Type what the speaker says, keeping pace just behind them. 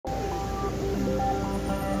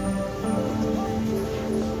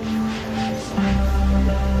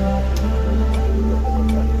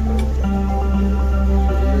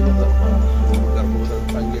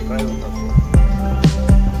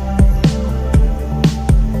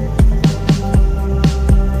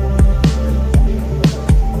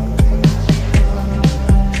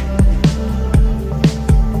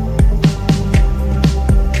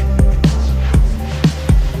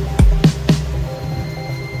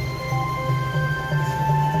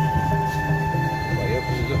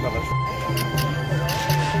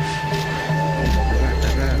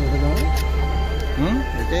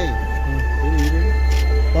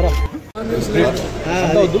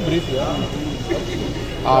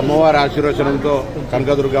ఆ అమ్మవారి ఆశీర్వచనంతో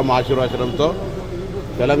కనకదుర్గమ్మ ఆశీర్వచనంతో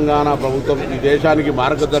తెలంగాణ ప్రభుత్వం ఈ దేశానికి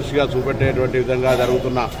మార్గదర్శిగా చూపెట్టేటువంటి విధంగా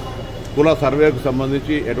జరుగుతున్న కుల సర్వేకు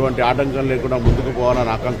సంబంధించి ఎటువంటి ఆటంకం లేకుండా ముందుకు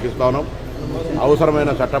పోవాలని ఆకాంక్షిస్తా ఉన్నాం.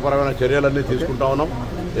 అవసరమైన చట్టపరమైన చర్యలన్నీ తీసుకుంటా ఉన్నాం.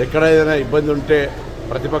 ఎక్కడైనా ఇబ్బంది ఉంటే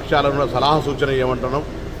ప్రతిపక్షాలను సలహా సూచన ఇవ్వమంటున్నాం.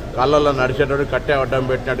 కాళ్ళల్లో నడిచేటువంటి కట్టే అడ్డం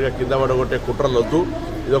పెట్టినట్టుగా కింద పడగొట్టే కుట్రలు వద్దు.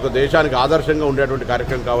 ఇది ఒక దేశానికి ఆదర్శంగా ఉండేటువంటి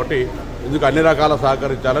కార్యక్రమం కాబట్టి ఇందుకు అన్ని రకాల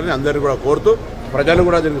సహకరించాలని అందరినీ కూడా కోరుతూ ప్రజలు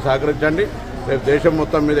కూడా దీనికి సహకరించండి. రేపు దేశం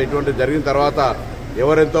మొత్తం మీద ఇటువంటి జరిగిన తర్వాత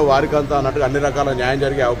ఎవరెంతో వారికంతా అన్నట్టుగా అన్ని రకాల న్యాయం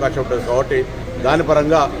జరిగే అవకాశం ఉంటుంది కాబట్టి దాని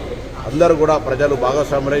పరంగా అందరూ కూడా ప్రజలు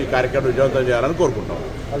భాగస్వాములై ఈ కార్యక్రమం విజయవంతం చేయాలని కోరుకుంటాం.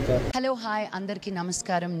 హలో హాయ్ అందరికీ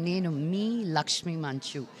నమస్కారం. నేను మీ లక్ష్మీ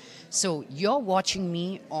మంచు. So you're watching me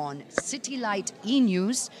on City Light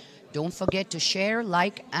E-News. Don't forget to share,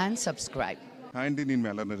 like and subscribe. Hi అండి, నేను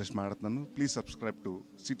మేళ నరేష్ మాట్లాడుతున్నాను. Please subscribe to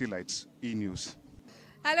city lights ఈ news.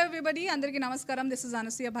 Hello everybody, andarki namaskaram. This is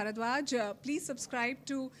Anasuya Bharadwaj. Please subscribe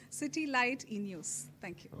to City Light E-News.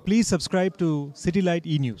 Thank you. Please subscribe to City Light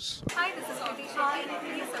E-News. Hi, this is Katisha.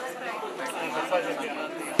 Please subscribe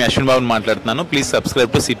to Ashwin Babu మాట్లాడుతున్నాను. Please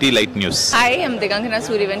subscribe to City Light News. Hi, I'm Digangana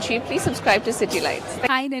Suryavanshi. Please subscribe to City Light.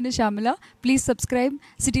 Hi, నేను Shamila. Please subscribe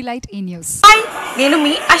City Light E-News. Hi, నేను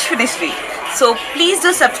మీ Ashwinisri. So please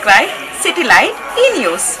do subscribe City Light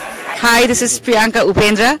E-News. Hi, this is Priyanka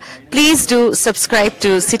Upendra. Please do subscribe to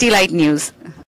City Light News.